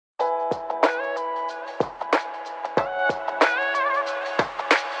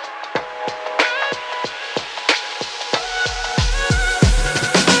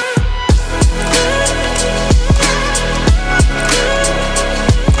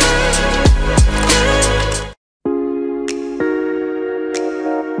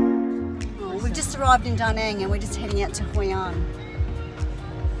arrived in Da Nang and we're just heading out to Hoi An.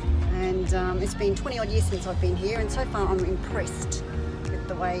 And it's been 20 odd years since I've been here, and so far I'm impressed with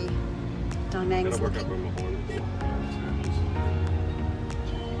the way Da Nang's looking.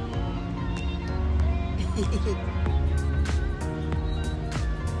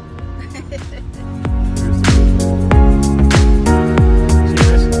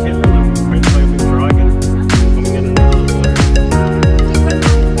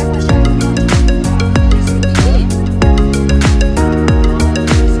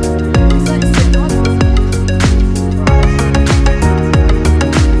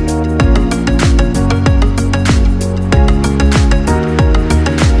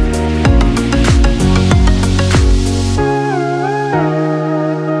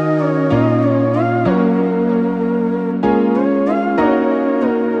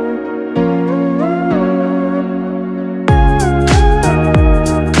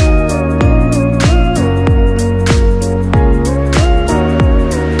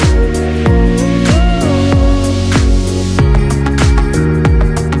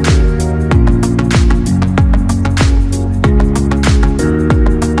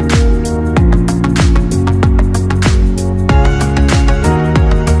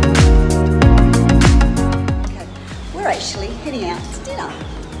 Heading out to dinner.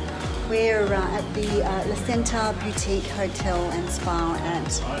 We're at the Boutique Hotel and Spa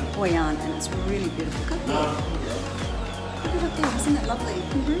at Hoi An, and it's really beautiful. Look up there. Look up there, isn't that lovely?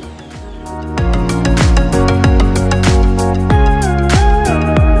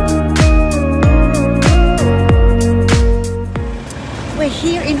 We're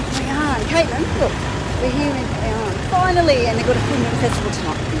here in Hoi An. Caitlin, look, we're here in Hoi An. Finally, and they've got a full moon festival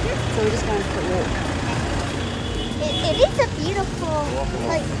tonight. So we're just going for a walk. It is a beautiful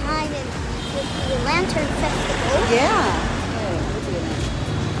time in the Lantern Festival. Yeah.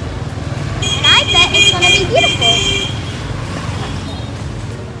 And I bet it's going to be beautiful.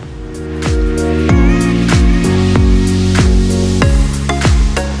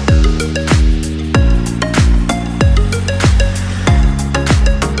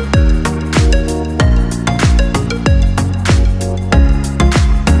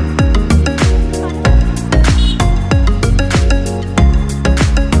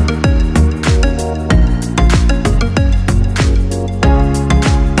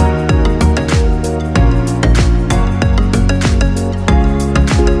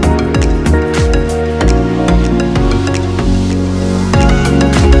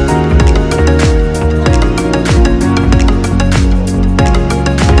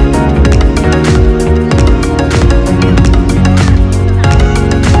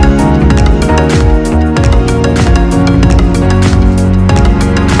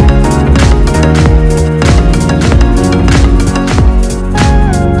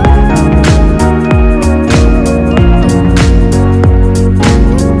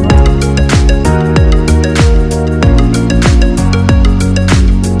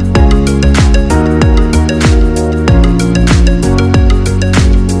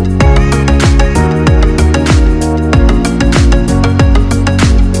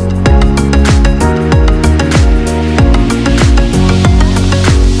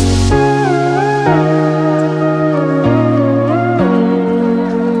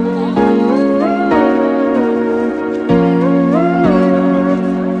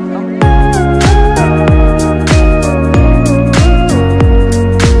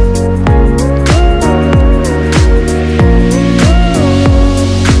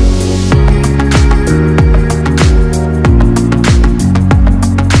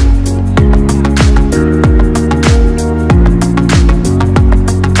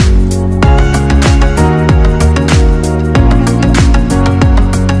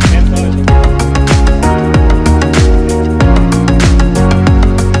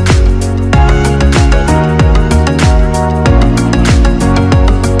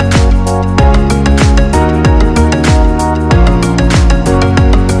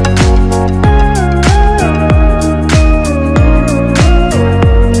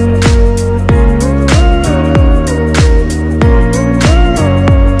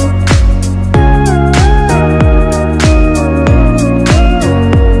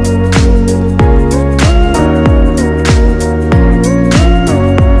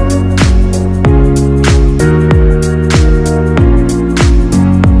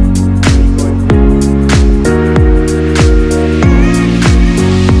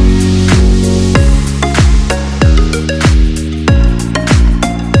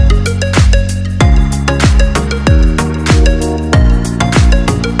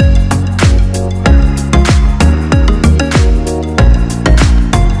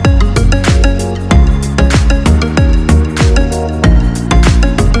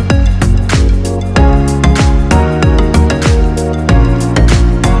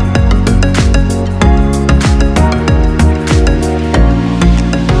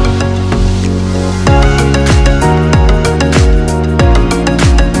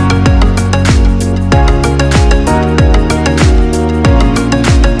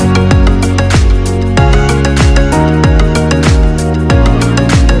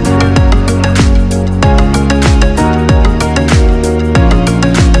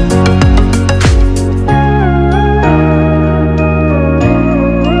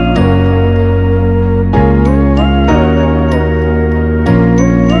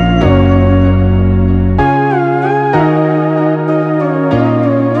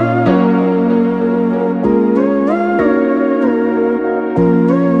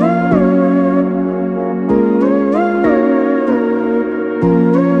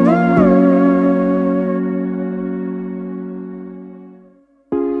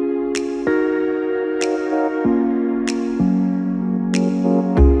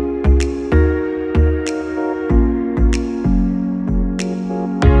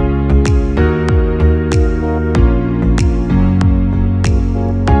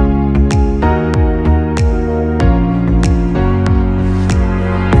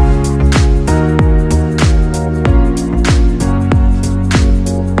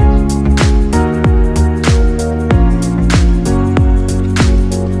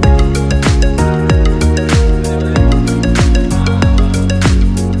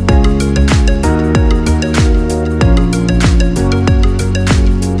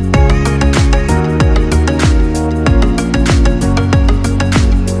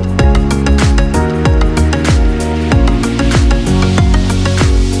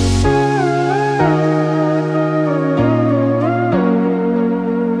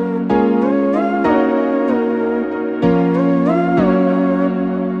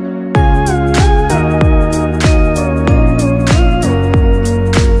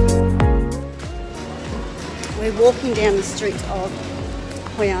 walking down the streets of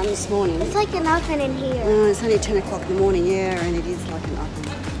Hoi An this morning. It's like an oven in here. It's only 10 o'clock in the morning, yeah, and it is like an oven.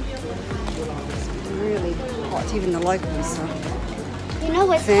 It's really hot, even the locals are. You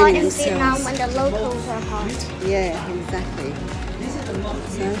know it's hot in Vietnam when the locals are hot. Yeah, exactly.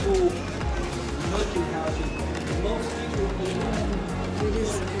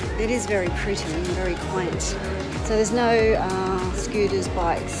 It is very pretty and very quaint. So there's no scooters,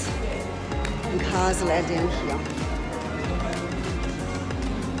 bikes and cars allowed down here.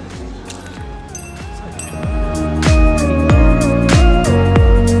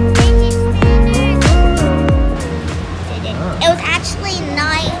 It was actually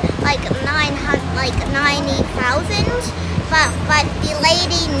 90,000, but the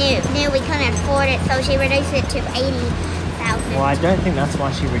lady knew we couldn't afford it, so she reduced it to 80,000. Well, I don't think that's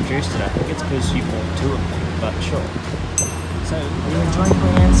why she reduced it. I think it's because you bought 2 of them, but sure. So, are you enjoying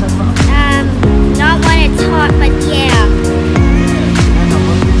Hoi An so far? Not when it's hot, but yeah.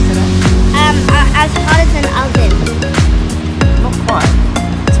 As hot as an oven. Not quite.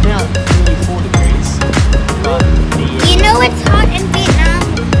 It's about 34 degrees. But You know it's hot in Vietnam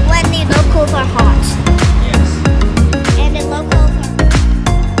when the locals are hot. yes. And the locals are...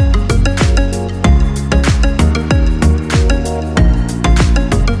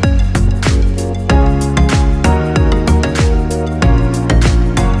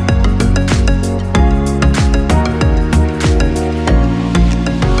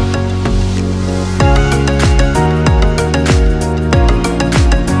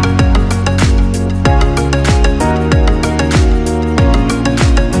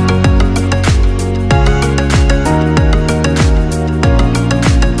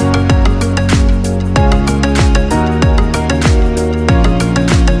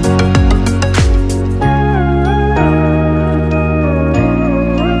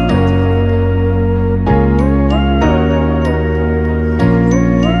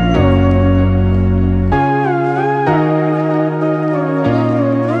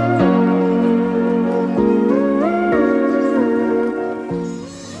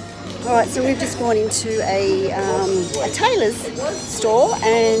 Alright, so we've just gone into a tailor's store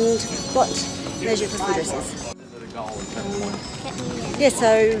and got measure for some dresses. Yeah,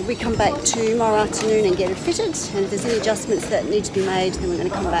 so we come back tomorrow afternoon and get it fitted, and if there's any adjustments that need to be made, then we're going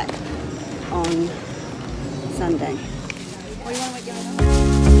to come back on Sunday. What do you want to make going on?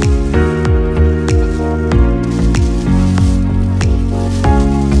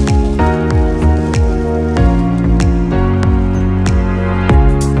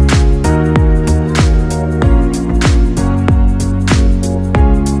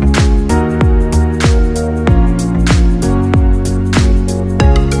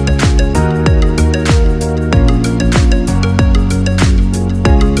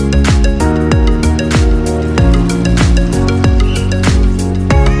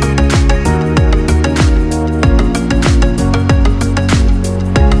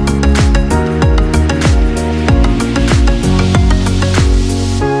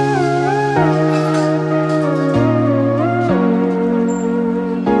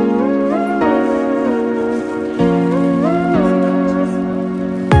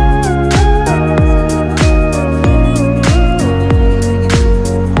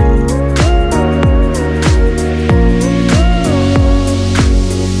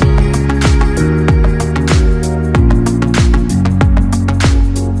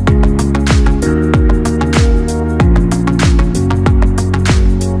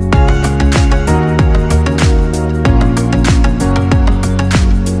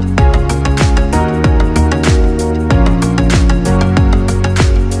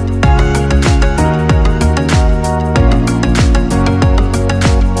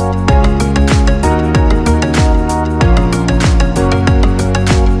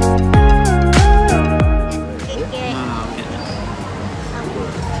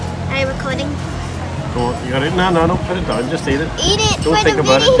 You got it? No, don't put it down. Just eat it. Eat it Don't for think the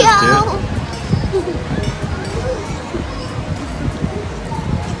about video. it. Just do it.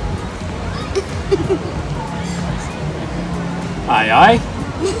 Aye, aye.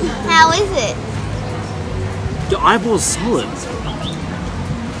 How is it? The eyeball's solid.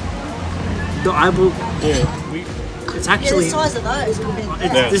 The eyeball, it's actually. Yeah, the size of those.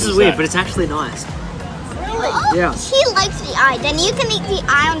 This is weird, but it's actually nice. Oh, Yeah. She likes the eye. Then you can eat the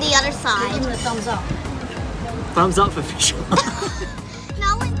eye on the other side. Give it a thumbs up. Thumbs up for fish.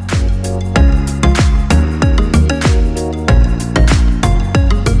 No one...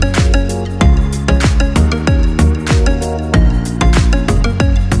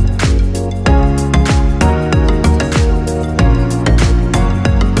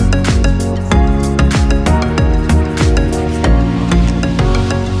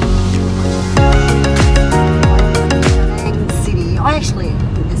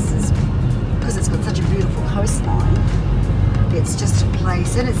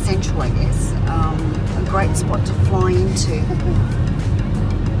 in its central, I guess. A great spot to fly into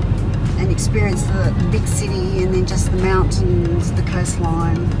and experience the big city, and then just the mountains, the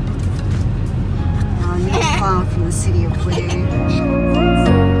coastline. Not far from the city of Wu.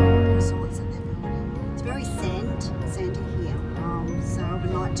 So what's in there? It's very sandy here. So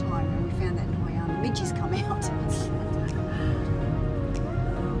overnight time, when we found that in Hoi An, the midges come out. So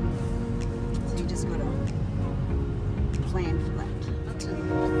you just got to plan for that.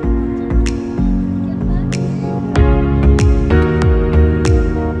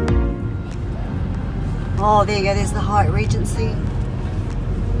 Oh, there you go. There's the Hyatt Regency.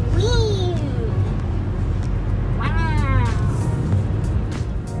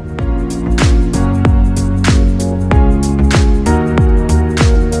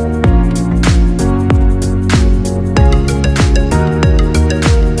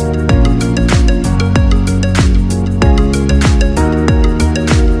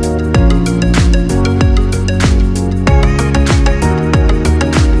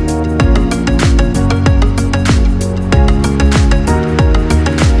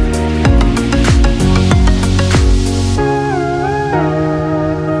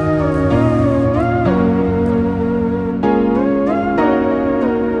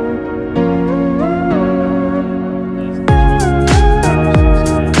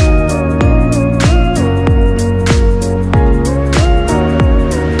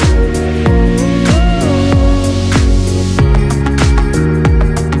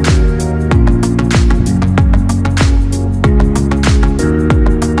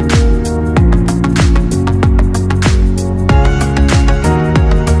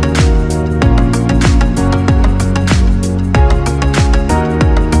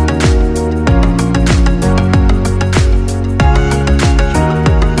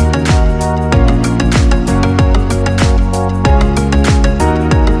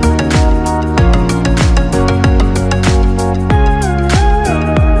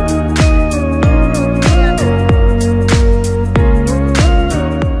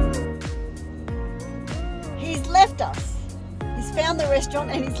 He's found the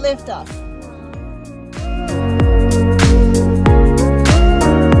restaurant and he's left us.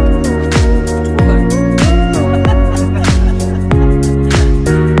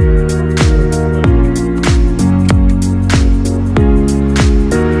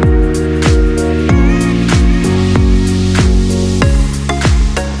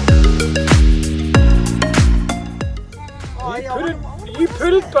 You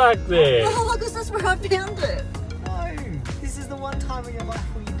put it back there. Oh, because that's where I found it. No, this is the one time in your life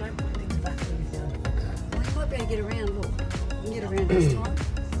where you don't put things back when you found it. Well, you might be able to get around. Look, you can get around this time.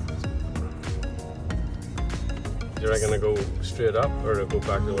 Do you reckon I go straight up or to go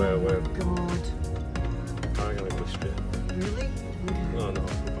back the way I went? Oh, God. I'm gonna go straight. Really? No, I'll go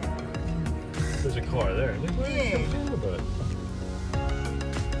back. There's a car there. Look what Yeah. I'm confused about.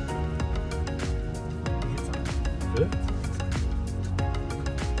 Yeah?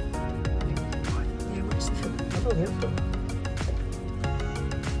 Yeah, watch the I don't think so.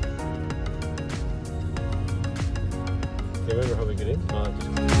 Do you remember how we get in? Oh,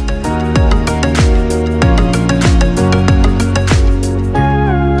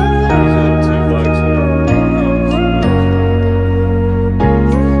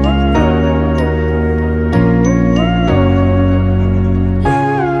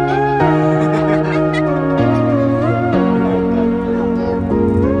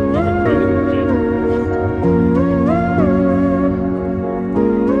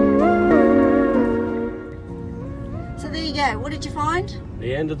 So there you go. What did you find?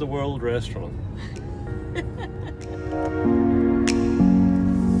 the end of the world restaurant.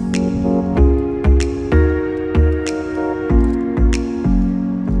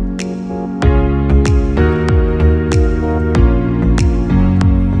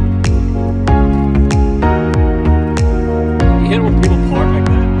 You hate when people park like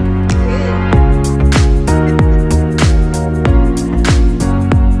that.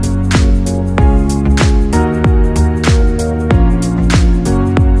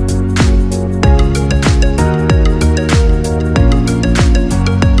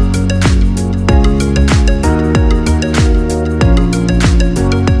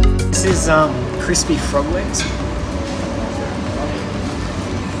 Crispy frog legs.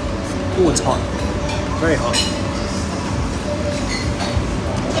 Oh, it's hot. Very hot.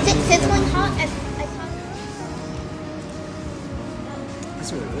 Is it sizzling hot?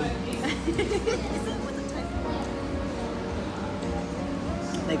 That's really good.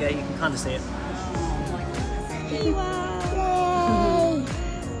 There you go, you can kind of see it.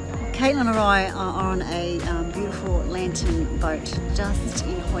 Caitlin and I are on a beautiful lantern boat just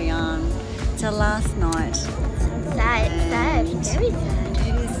in Hoi An. It's our last night. Sad, very sad.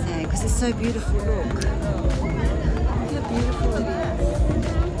 It is sad because it's so beautiful. Look how beautiful it is.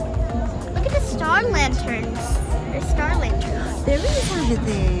 Look at the star lanterns. There's star lanterns. There is over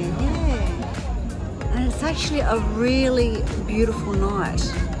there, yeah. And it's actually a really beautiful night.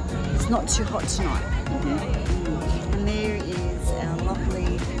 It's not too hot tonight. And there is our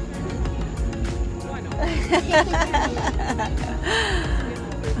lovely... I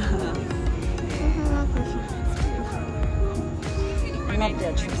loved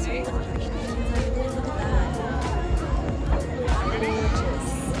our trip.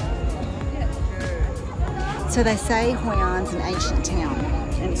 So they say Hoi An's an ancient town,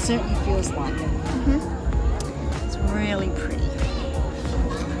 and it certainly feels like it. It's really pretty.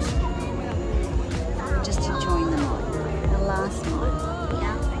 We're just enjoying the night, the last night.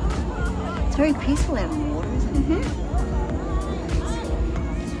 Yeah. It's very peaceful out on the water, isn't it?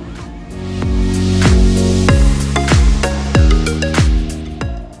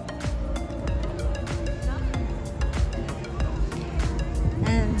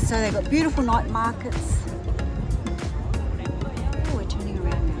 And so they've got beautiful night markets. Oh, we're turning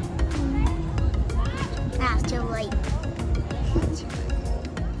around now. After like